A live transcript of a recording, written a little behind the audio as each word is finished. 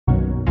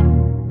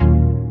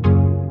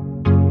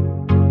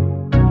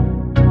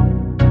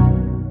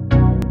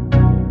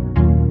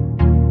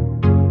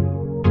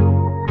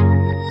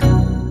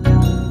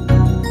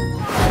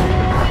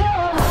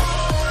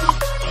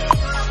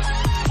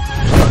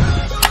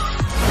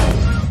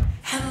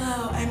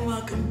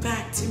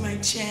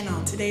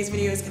today's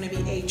video is going to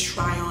be a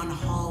try-on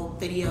haul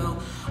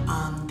video.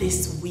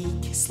 This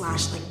week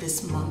slash like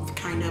this month,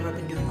 kind of. I've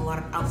been doing a lot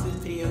of outfit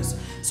videos,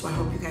 so I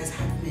hope you guys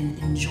have been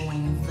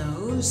enjoying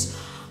those.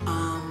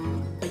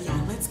 But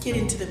yeah, let's get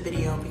into the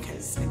video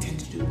because I tend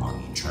to do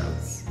long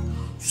intros.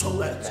 So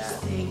let's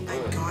go. I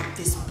got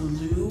this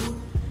blue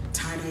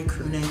tie-dye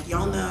crew neck.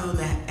 Y'all know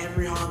that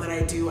every haul that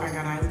I do, I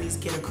gotta at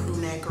least get a crew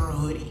neck or a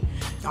hoodie.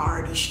 Y'all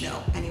already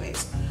know.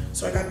 Anyways,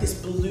 so I got this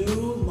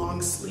blue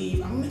long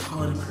sleeve. I'm gonna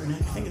call it a crew neck.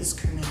 I think it's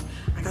crew neck.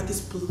 I got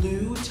this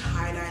blue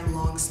tie-dye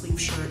long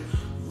sleeve shirt.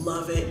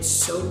 Love it,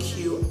 so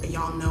cute.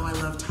 Y'all know I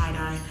love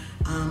tie-dye.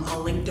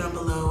 I'll link down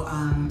below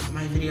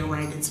my video where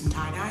I did some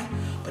tie-dye,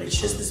 but it's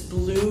just this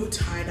blue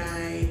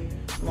tie-dye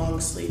long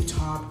sleeve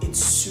top. It's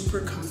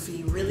super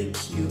comfy, really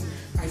cute.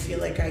 I feel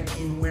like I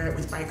can wear it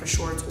with biker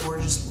shorts or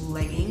just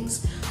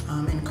leggings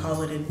and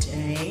call it a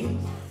day.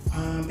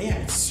 But yeah,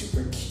 it's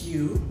super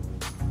cute.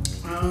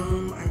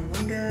 I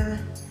wonder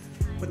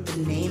what the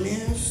name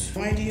is.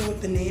 No idea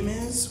what the name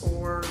is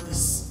or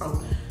this,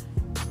 oh.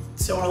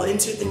 So I'll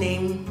insert the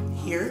name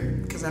here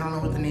because I don't know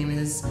what the name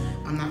is.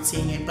 I'm not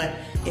seeing it, but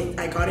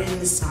I got it in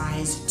the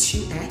size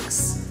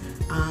 2X.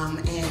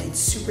 And it's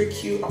super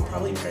cute. I'll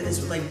probably pair this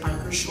with like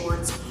biker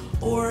shorts,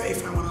 or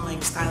if I want to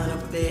like style it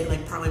up a bit,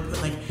 like probably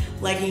put like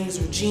leggings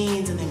or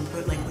jeans and then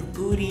put like with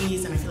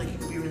booties, and I feel like it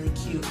could be really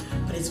cute,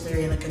 but it's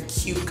very like a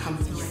cute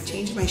comfy. I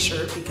changed my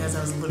shirt because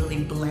I was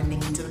literally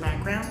blending into the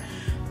background,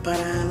 but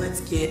let's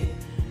get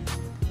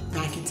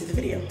back into the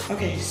video.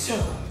 Okay, so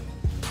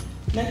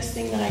next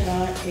thing that I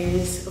got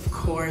is, of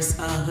course,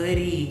 a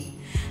hoodie.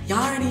 Y'all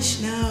already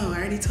know, I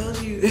already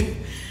told you.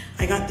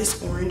 I got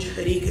this orange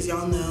hoodie because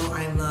y'all know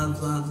I love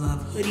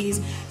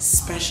hoodies,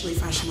 especially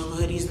Fashionnova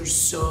hoodies. They're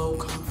so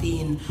comfy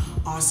and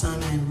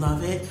awesome, and I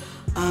love it.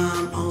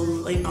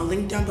 I'll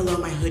link down below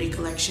my hoodie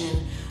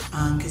collection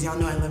because y'all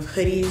know I love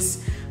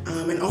hoodies.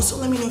 And also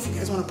let me know if you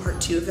guys want a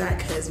part 2 of that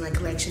because my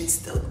collection's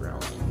still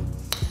growing.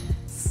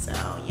 So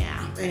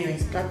yeah, but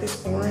anyways, got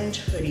this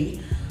orange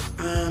hoodie.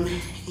 And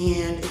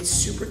it's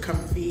super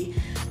comfy,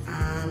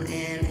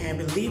 and I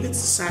believe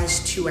it's a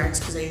size 2X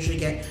because I usually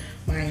get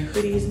my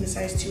hoodies in the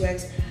size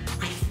 2X.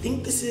 I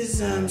think this is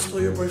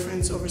Steal Your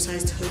Boyfriend's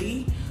oversized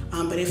hoodie,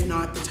 but if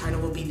not, the title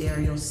will be there,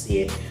 you'll see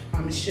it.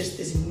 It's just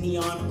this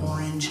neon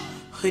orange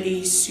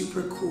hoodie,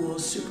 super cool,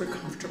 super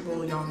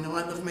comfortable. Y'all know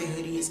I love my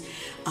hoodies.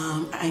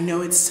 I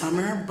know it's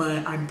summer,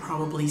 but I'm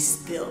probably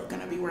still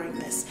gonna be wearing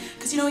this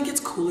because you know it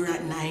gets cooler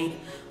at night.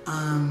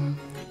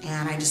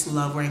 And I just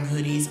love wearing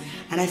hoodies,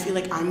 and I feel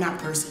like I'm that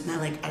person that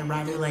like I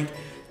rather like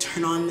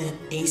turn on the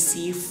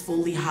AC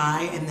fully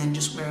high and then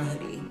just wear a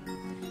hoodie.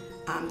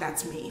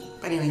 That's me.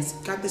 But anyways,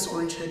 got this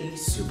orange hoodie,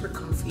 super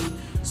comfy,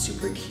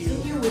 super cute.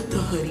 Here with the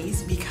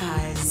hoodies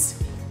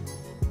because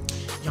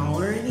y'all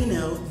already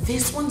know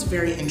this one's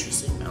very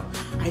interesting though.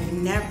 I've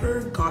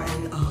never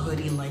gotten a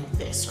hoodie like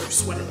this or a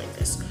sweater like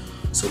this.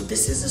 So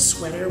this is a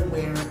sweater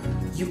where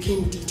you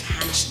can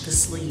detach the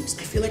sleeves.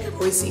 I feel like I've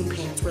always seen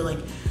pants where like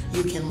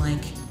you can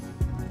like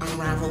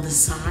unravel the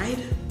side.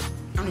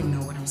 I don't even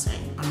know what I'm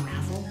saying.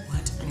 Unravel?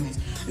 What? Anyways,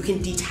 you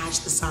can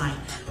detach the side.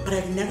 But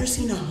I've never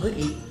seen a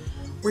hoodie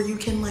where you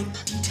can like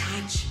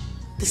detach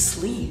the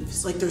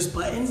sleeves. Like there's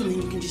buttons and then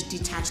you can just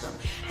detach them.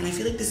 And I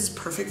feel like this is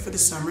perfect for the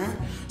summer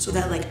so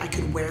that like I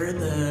could wear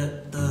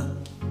the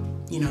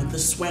you know, the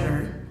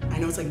sweater. I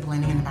know it's like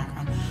blending in the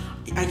background.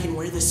 I can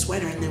wear the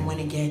sweater and then when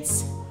it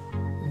gets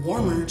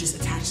warmer, just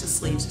attach the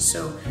sleeves.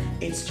 So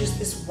it's just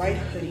this white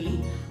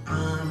hoodie,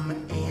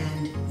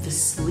 and the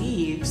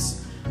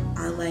sleeves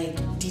are like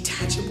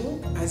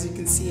detachable. As you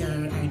can see,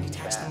 I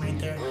detached them right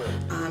there.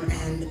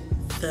 And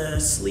the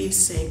sleeves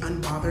say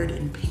unbothered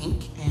in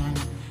pink, and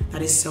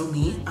that is so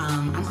me.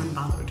 I'm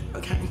unbothered,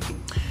 okay?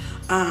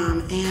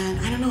 And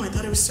I don't know, I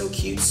thought it was so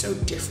cute, so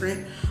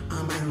different.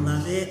 I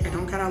love it. I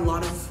don't got a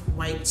lot of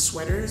white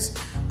sweaters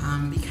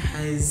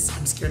because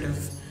I'm scared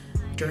of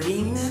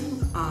dirtying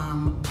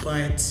them,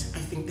 but I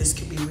think this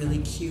could be really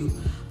cute,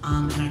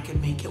 and I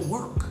could make it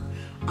work.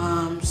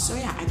 So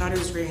yeah, I thought it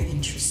was very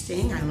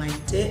interesting. I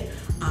liked it.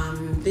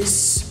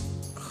 This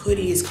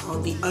hoodie is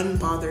called the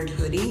Unbothered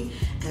Hoodie,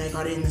 and I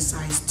got it in the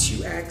size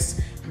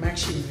 2X. I'm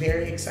actually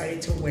very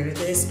excited to wear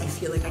this. I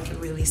feel like I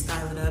could really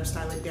style it up,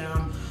 style it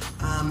down,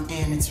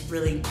 and it's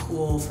really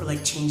cool for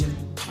like change of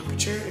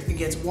temperature. If it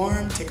gets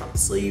warm, take off the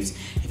sleeves.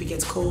 If it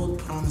gets cold,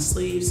 put on the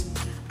sleeves.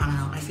 I don't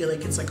know, I feel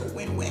like it's like a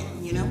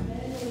win-win, you know?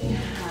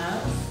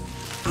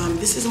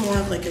 This is more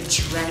of like a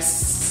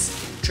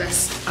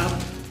dressed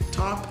up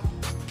top.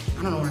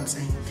 I don't know what I'm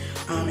saying.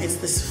 It's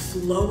this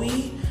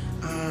flowy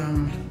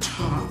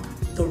top.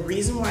 The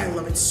reason why I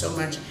love it so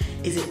much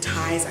is it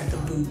ties at the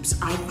boobs.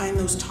 I find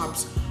those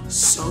tops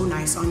so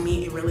nice on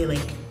me. It really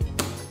like,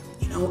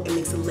 you know, it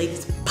makes the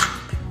ladies pop.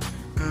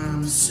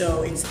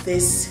 So it's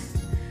this,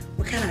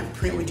 what kind of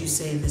print would you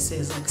say this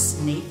is? Like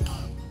snake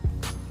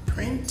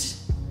print,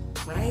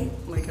 right?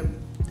 Like a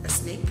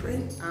snake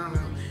print, I don't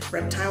know,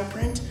 reptile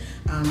print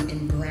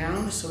in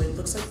brown. So it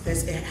looks like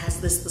this. It has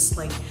this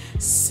like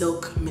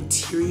silk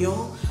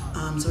material.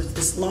 So it's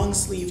this long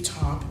sleeve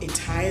top. It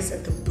ties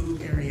at the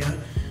boob area.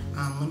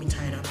 Let me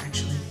tie it up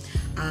actually.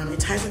 It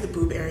ties at the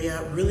boob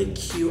area, really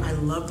cute. I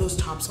love those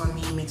tops on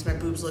me, it makes my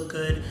boobs look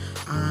good,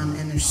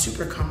 and they're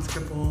super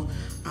comfortable,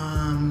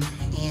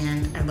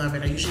 and I love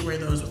it. I usually wear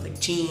those with like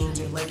jeans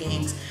or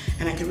leggings,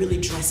 and I could really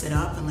dress it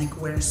up and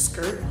like wear a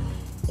skirt,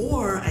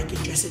 or I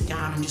could dress it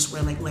down and just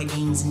wear like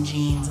leggings and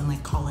jeans and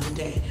like call it a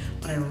day.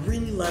 But I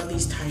really love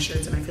these tie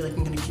shirts, and I feel like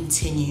I'm gonna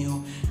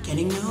continue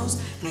getting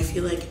those, and I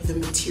feel like the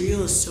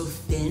material is so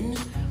thin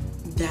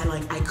that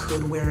like I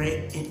could wear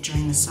it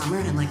during the summer,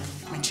 and like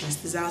my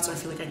chest is out, so I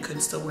feel like I could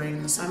still wear it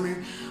in the summer.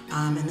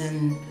 And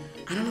then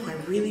I don't know, I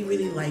really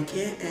like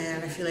it,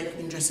 and I feel like I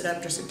can dress it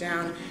up, dress it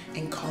down,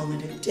 and call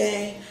it a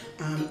day.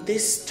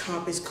 This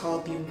top is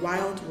called the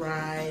Wild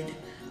Ride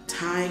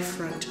Tie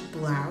Front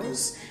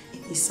Blouse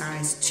in the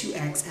size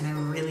 2X, and I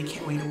really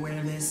can't wait to wear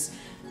this.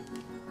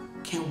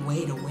 Can't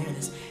wait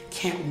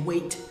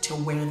to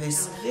wear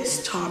this.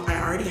 This top,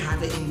 I already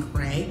have it in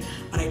gray,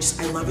 but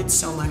I love it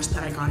so much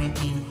that I got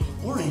it in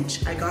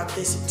orange. I got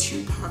this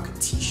Tupac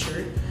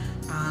t-shirt,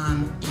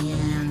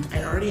 and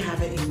I already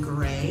have it in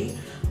gray,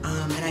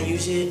 and I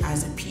use it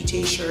as a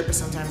PJ shirt, but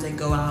sometimes I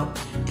go out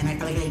and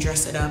I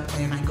dress it up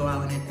and I go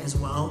out in it as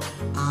well.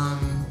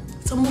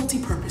 It's a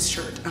multi-purpose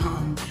shirt.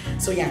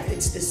 So yeah,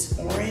 it's this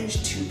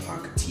orange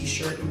Tupac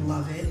t-shirt,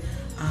 love it.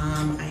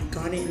 I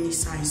got it in the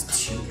size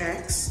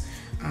 2X.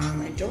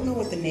 I don't know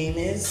what the name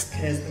is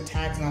because the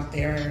tag's not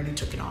there. I already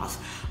took it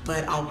off,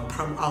 but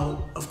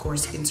I'll of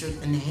course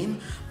insert the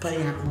name. But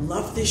yeah, I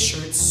love this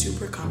shirt,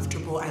 super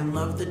comfortable. I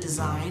love the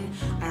design.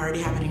 I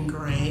already have it in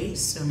gray,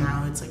 so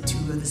now it's like two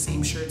of the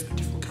same shirts but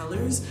different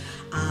colors.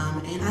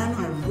 And I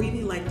don't know, I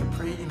really like the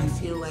print, and I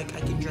feel like I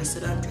can dress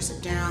it up, dress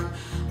it down,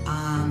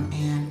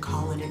 and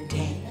call it a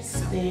day.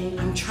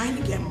 I'm trying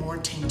to get more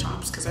tank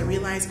tops because I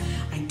realize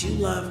I do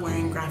love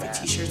wearing graphic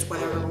t-shirts,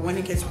 whatever, but when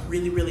it gets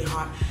really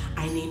hot,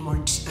 I need more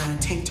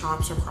tank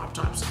tops or crop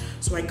tops.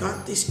 So I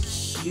got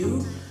this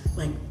cute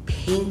like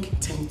pink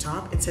tank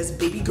top. It says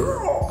baby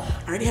girl.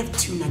 I already have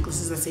 2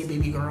 necklaces that say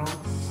baby girl.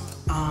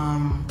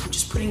 I'm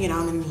just putting it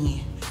out in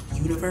the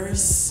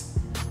universe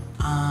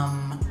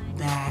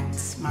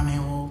that my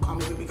man will call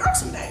me baby girl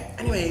someday.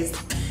 Anyways,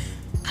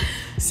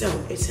 so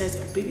it says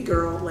baby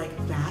girl like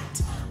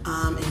that,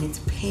 and it's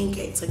pink.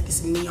 It's like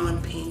this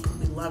neon pink.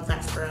 We love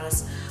that for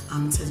us.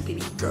 It says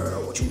baby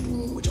girl, what you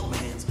doing with your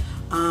mans?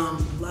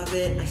 Love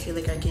it. I feel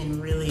like I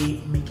can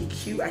really make it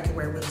cute. I can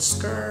wear it with a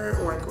skirt,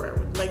 or I can wear it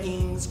with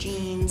leggings,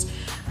 jeans.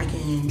 I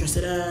can dress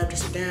it up,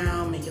 dress it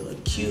down, make it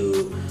look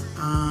cute,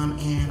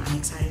 and I'm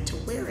excited to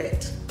wear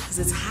it because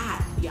it's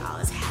hot, y'all.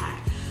 It's hot.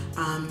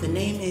 The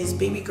name is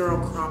Baby Girl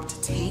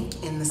Cropped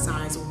Tank in the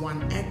size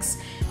 1X,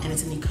 and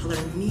it's in the color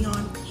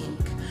neon pink.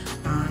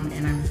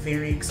 And I'm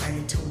very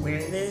excited to wear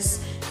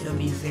this. It'll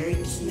be very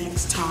cute.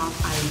 Next top,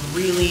 I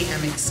really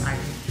am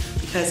excited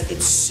because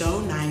it's so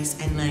nice,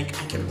 and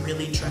like I can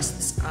really dress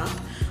this up.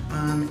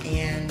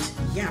 And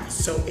yeah,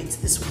 so it's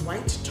this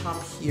white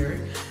top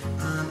here,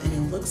 and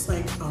it looks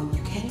like, oh,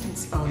 you can't even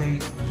see, oh, there you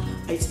go.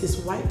 It's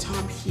this white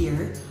top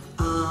here.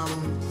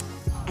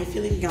 I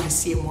feel like you gotta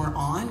see it more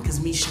on because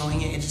me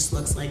showing it, it just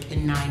looks like a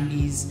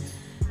 90s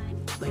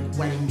like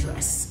wedding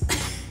dress.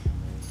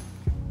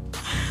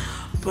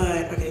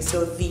 But okay,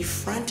 so the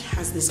front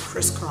has this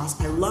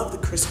crisscross. I love the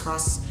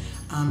crisscross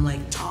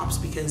like tops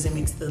because it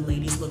makes the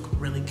ladies look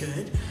really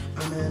good.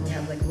 And then we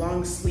have like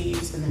long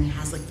sleeves, and then it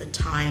has like the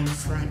tie in the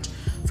front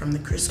from the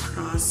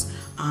crisscross.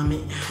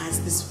 It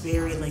has this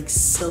very like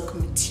silk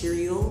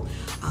material.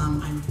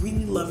 I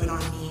really love it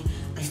on me.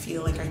 I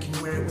feel like I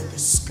can wear it with a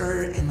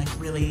skirt and like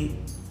really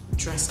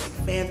dress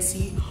like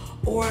fancy,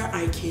 or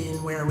I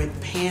can wear it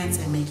with pants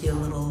and make it a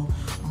little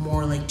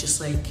more like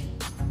just like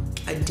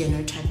a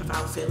dinner type of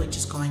outfit, like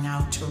just going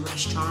out to a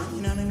restaurant,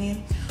 you know what I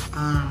mean?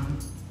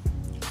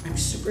 I'm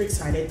super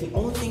excited. The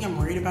only thing I'm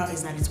worried about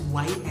is that it's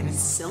white and it's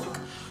silk,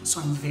 so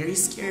I'm very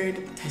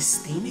scared to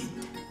stain it.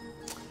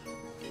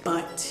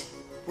 But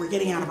we're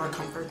getting out of our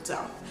comfort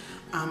zone.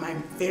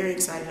 I'm very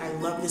excited. I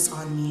love this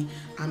on me.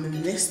 And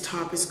this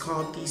top is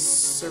called the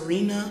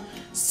Suonnah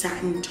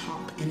Satin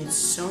Top, and it's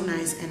so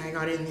nice, and I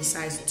got it in the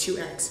size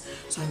 2X.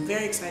 So I'm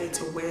very excited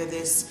to wear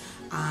this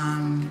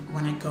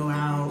when I go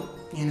out,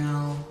 you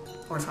know,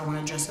 or if I want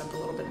to dress up a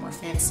little bit more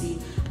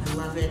fancy. I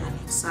love it, I'm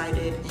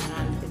excited,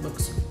 and it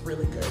looks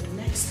really good.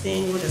 Next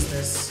thing, what is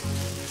this?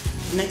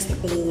 Next thing,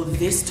 oh,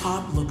 this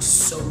top looks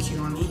so cute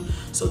on me.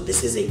 So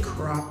this is a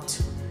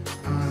cropped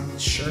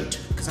shirt,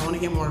 because I want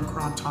to get more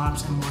crop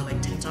tops and more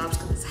like tank tops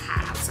because it's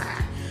hot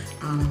outside.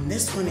 And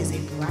this one is a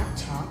black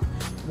top.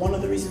 One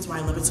of the reasons why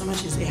I love it so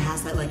much is it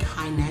has that like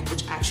high neck,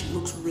 which actually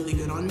looks really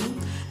good on me.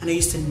 And I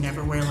used to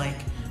never wear like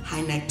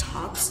high neck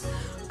tops.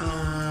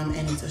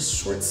 And it's a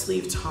short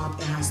sleeve top.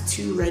 It has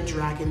 2 red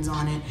dragons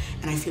on it,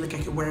 and I feel like I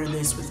could wear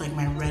this with like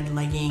my red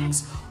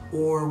leggings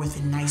or with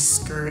a nice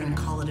skirt and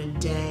call it a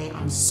day.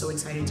 I'm so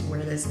excited to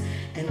wear this.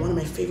 And one of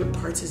my favorite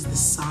parts is the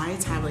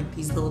sides have like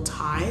these little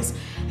ties,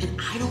 and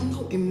I don't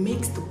know, it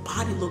makes the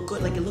body look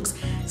good. Like it looks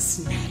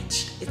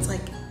snatched. It's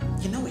like,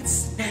 you know, it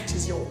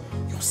snatches your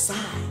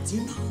sides,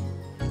 you know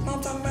what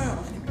I'm talking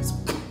about. Anyways,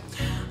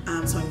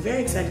 so I'm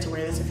very excited to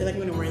wear this. I feel like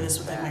I'm gonna wear this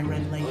with like my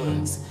red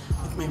leggings,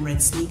 with my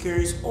red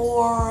sneakers,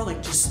 or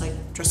like just like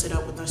dress it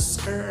up with a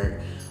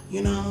skirt,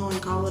 you know,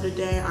 and call it a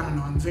day. I don't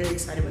know, I'm very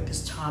excited with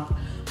this top.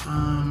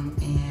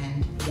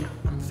 And yeah,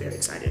 I'm very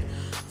excited.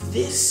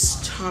 This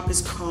top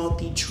is called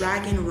the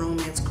Dragon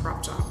Romance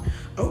Crop Top.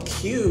 Oh,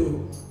 cute.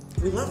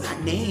 We love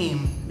that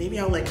name. Maybe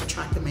I'll like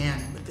attract a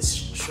man with this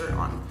shirt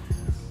on.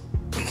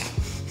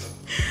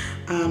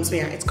 So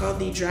yeah, it's called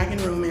the Dragon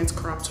Romance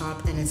Crop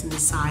Top, and it's in the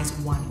size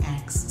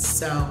 1X.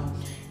 So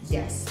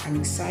yes, I'm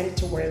excited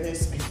to wear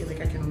this. I feel like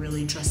I can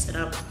really dress it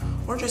up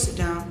or dress it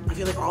down. I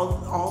feel like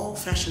all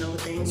Fashion Nova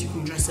things, you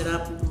can dress it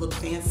up, look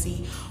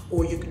fancy,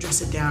 or you can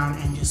dress it down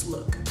and just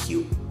look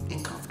cute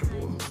and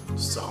comfortable.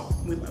 So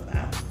we love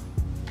that.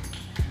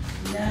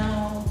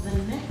 Now, the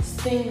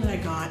next thing that I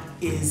got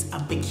is a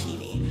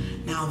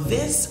bikini. Now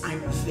this I'm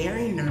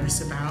very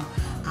nervous about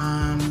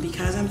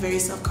because I'm very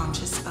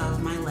self-conscious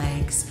of my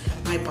legs,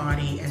 my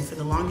body, and for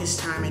the longest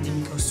time I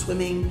didn't go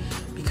swimming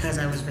because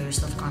I was very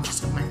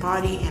self-conscious of my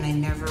body, and I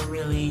never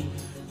really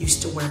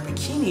used to wear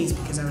bikinis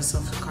because I was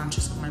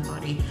self-conscious of my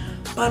body.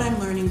 But I'm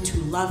learning to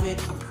love it,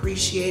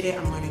 appreciate it.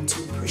 I'm learning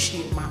to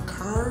appreciate my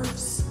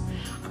curves,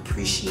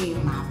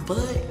 appreciate my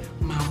butt,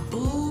 my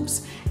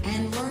boobs,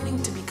 and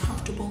learning to be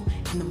comfortable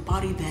in the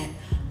body that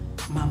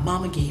my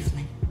mama gave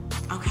me,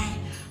 okay?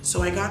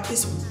 So I got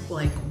this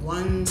like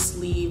one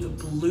sleeve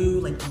blue,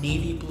 like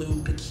navy blue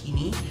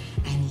bikini,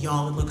 and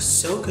y'all, it looks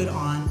so good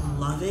on,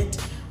 love it.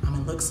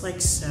 It looks like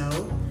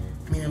so.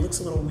 I mean, it looks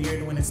a little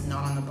weird when it's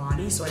not on the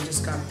body, so I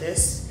just got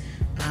this,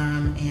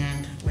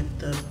 and with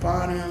the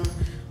bottom,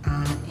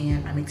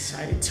 and I'm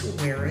excited to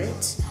wear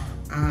it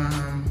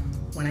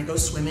when I go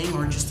swimming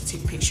or just to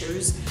take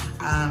pictures.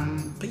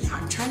 But yeah,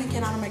 I'm trying to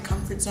get out of my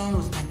comfort zone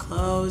with my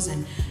clothes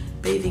and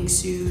bathing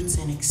suits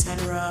and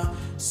etc.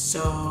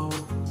 So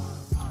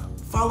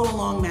follow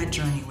along that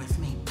journey with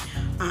me.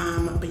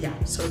 But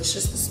yeah, so it's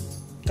just this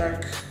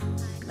dark,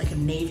 like a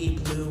navy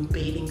blue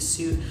bathing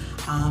suit.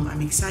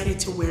 I'm excited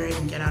to wear it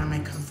and get out of my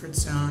comfort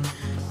zone.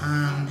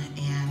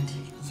 And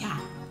yeah,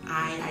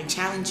 I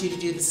challenge you to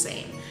do the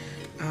same.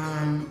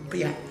 But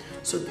yeah,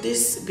 so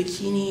this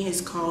bikini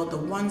is called the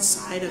One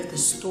Side of the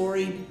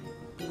Story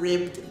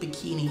Ribbed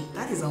Bikini.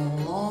 That is a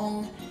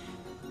long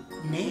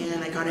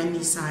name. I got it in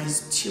the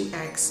size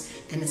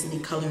 2X, and it's in the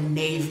color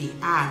navy.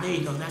 Ah, there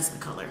you go, that's the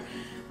color.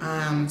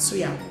 So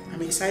yeah,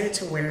 I'm excited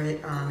to wear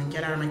it and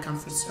get out of my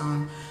comfort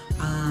zone.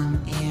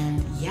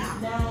 And yeah.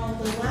 Now,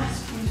 the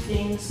last few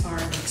things are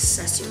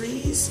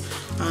accessories.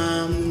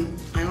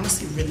 I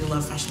honestly really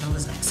love Fashion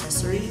Nova's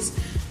accessories.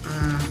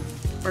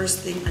 First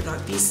thing, I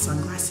got these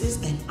sunglasses,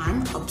 and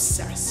I'm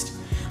obsessed.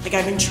 Like,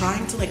 I've been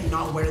trying to like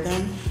not wear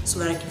them so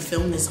that I can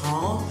film this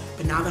haul,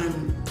 but now that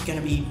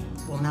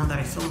now that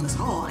I film this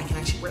haul, I can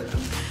actually wear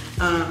them.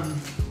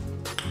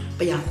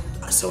 But yeah,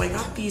 so I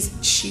got these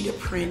cheetah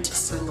print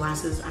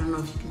sunglasses. I don't know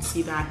if you can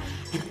see that.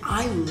 And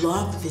I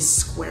love this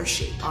square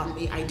shape on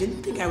me. I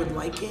didn't think I would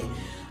like it,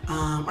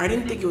 or I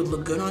didn't think it would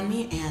look good on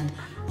me. And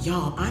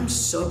y'all, I'm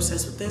so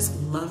obsessed with this,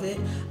 love it.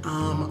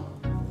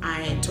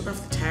 I took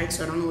off the tag,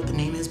 so I don't know what the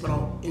name is, but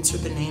I'll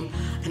insert the name.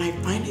 And I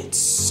find it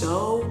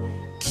so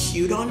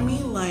cute on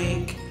me.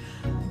 Like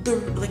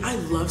I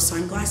love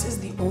sunglasses.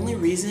 The only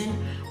reason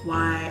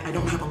why I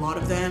don't have a lot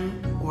of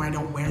them or I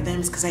don't wear them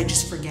is because I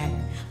just forget.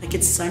 Like,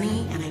 it's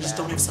sunny and I just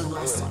don't have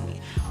sunglasses on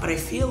me. But I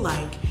feel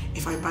like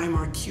if I buy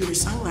more cuter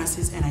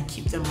sunglasses and I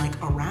keep them like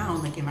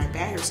around, like in my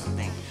bag or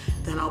something,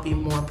 then I'll be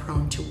more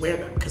prone to wear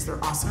them because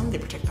they're awesome, they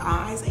protect the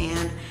eyes,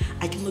 and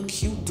I can look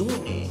cute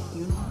doing it,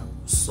 you know?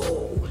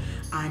 So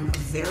I'm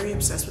very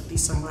obsessed with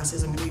these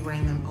sunglasses. I'm gonna be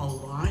wearing them a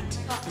lot.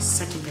 I got the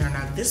second pair.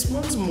 Now this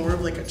one's more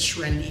of like a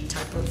trendy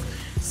type of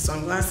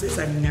sunglasses.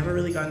 I've never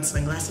really gotten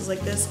sunglasses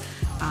like this,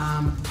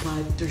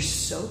 but they're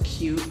so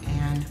cute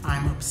and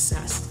I'm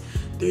obsessed.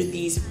 They're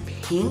these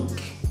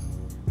pink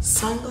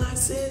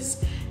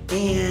sunglasses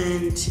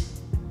and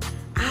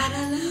I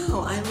don't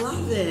know, I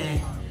love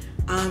it.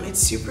 It's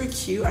super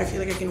cute. I feel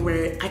like I can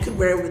wear it. I could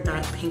wear it with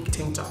that pink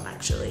tank top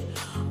actually.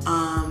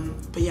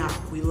 But yeah,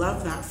 we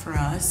love that for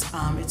us.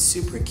 It's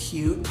super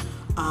cute.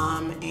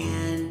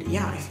 And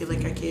yeah, I feel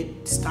like I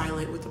could style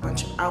it with a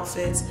bunch of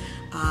outfits.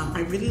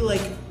 I really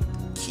like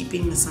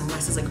keeping the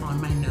sunglasses like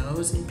on my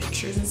nose in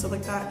pictures and stuff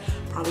like that.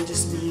 Probably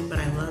just me, but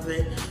I love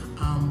it.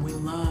 We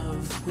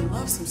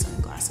love some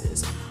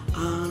sunglasses.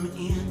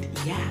 And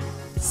yeah,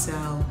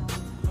 so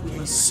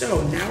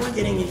now we're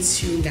getting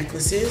into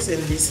necklaces,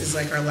 and this is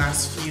like our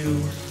last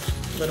few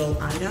little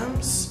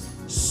items.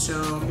 So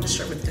I'm gonna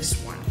start with this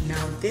one.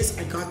 Now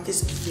I got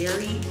this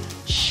very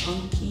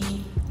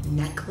chunky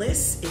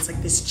necklace. It's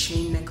like this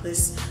chain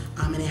necklace,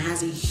 and it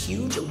has a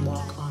huge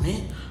lock on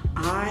it.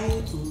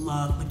 I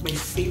love, like, my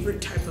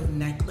favorite type of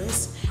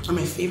necklace, or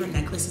my favorite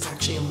necklace is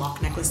actually a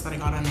lock necklace that I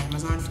got on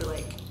Amazon for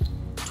like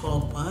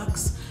 12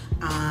 bucks.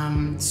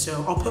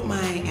 So I'll put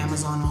my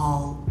Amazon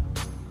haul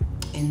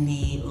in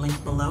the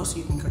link below so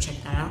you can go check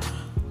that out.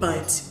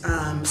 But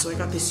so I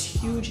got this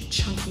huge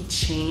chunky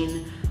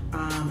chain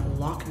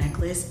lock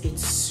necklace.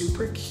 It's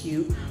super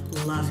cute,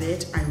 love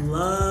it. I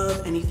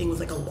love anything with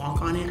like a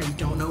lock on it. I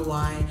don't know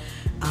why.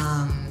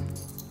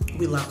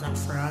 We love that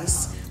for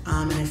us.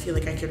 And I feel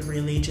like I could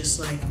really just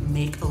like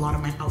make a lot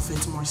of my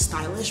outfits more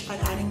stylish by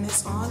adding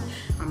this on.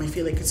 I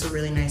feel like it's a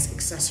really nice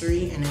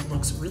accessory and it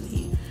looks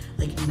really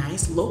like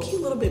nice, low-key a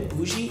little bit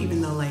bougie,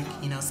 even though like,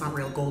 you know, it's not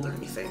real gold or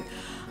anything.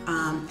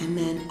 And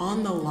then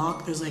on the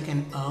lock, there's like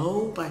an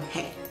O, but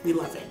hey, we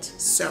love it.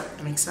 So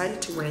I'm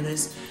excited to wear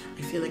this.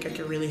 I feel like I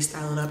could really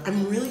style it up.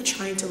 I'm really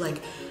trying to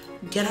like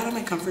get out of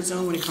my comfort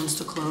zone when it comes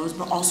to clothes,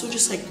 but also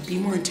just like be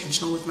more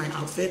intentional with my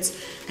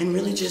outfits and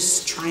really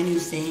just try new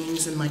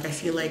things. And like, I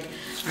feel like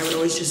I would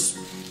always just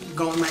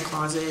go in my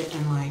closet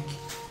and like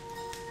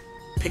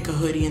pick a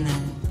hoodie and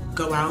then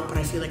go out. But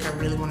I feel like I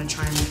really want to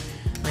try and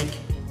like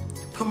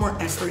put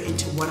more effort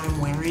into what I'm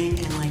wearing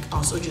and like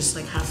also just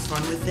like have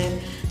fun with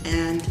it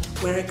and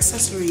wear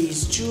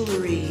accessories,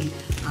 jewelry,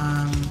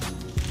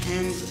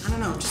 and I don't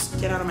know, just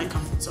get out of my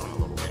comfort zone a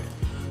little bit.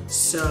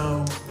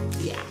 So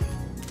yeah.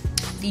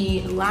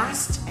 The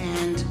last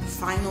and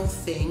final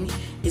thing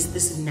is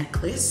this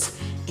necklace.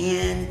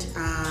 And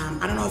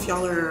I don't know if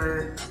y'all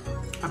are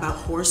about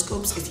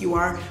horoscopes. If you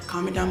are,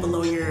 comment down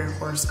below your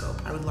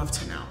horoscope. I would love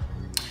to know.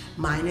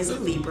 Mine is a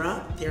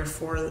Libra,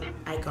 therefore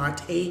I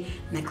got a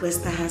necklace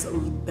that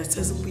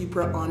says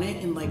Libra on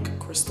it in like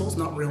crystals,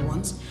 not real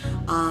ones.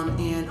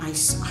 And I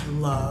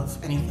love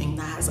anything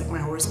that has like my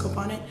horoscope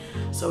on it.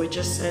 So it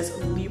just says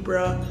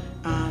Libra,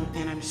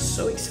 and I'm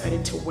so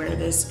excited to wear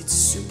this. It's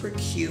super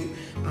cute.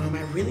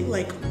 I really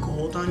like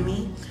gold on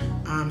me,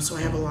 so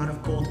I have a lot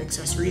of gold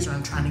accessories, or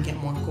I'm trying to get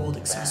more gold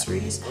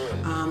accessories.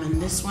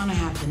 And this one I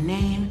have the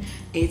name.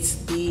 It's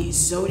the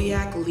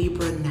Zodiac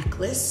Libra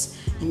necklace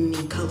in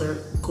the color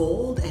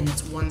gold, and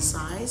it's one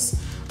size.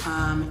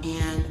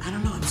 And I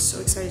don't know, I'm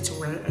so excited to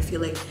wear it. I feel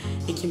like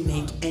it can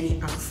make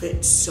any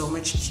outfit so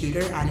much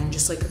cuter, adding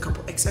just like a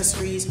couple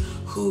accessories,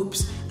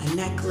 hoops, a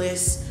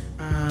necklace,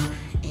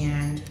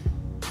 and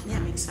yeah,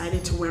 I'm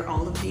excited to wear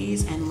all of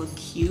these and look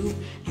cute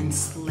and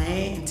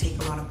slay and take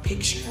a lot of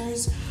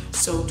pictures.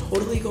 So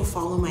totally go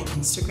follow my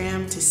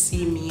Instagram to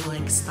see me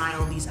like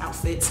style these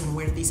outfits and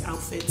wear these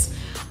outfits.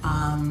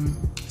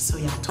 So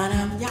yeah,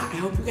 but yeah, I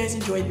hope you guys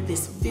enjoyed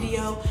this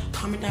video.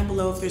 Comment down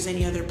below if there's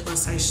any other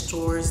plus size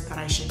stores that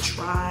I should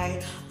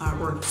try,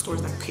 or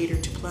stores that cater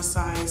to plus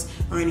size,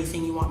 or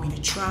anything you want me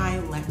to try,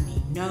 let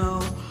me know.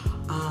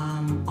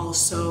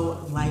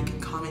 Also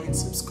like, comment, and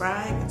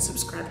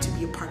subscribe to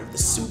be a part of the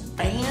Soup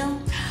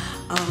fam.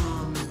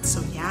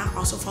 So yeah,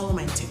 also follow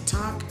my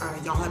TikTok.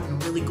 Y'all have been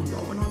really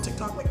growing on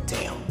TikTok, like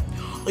damn,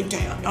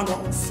 y'all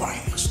going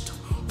fast.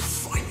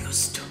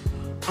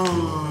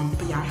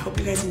 But yeah, I hope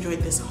you guys enjoyed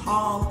this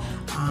haul.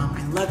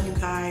 I love you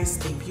guys.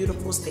 Stay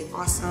beautiful, stay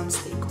awesome,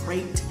 stay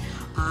great.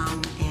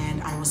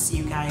 And I will see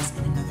you guys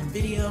in another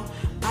video.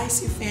 Bye,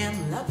 Soup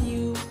fam. Love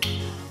you.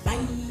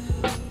 Bye.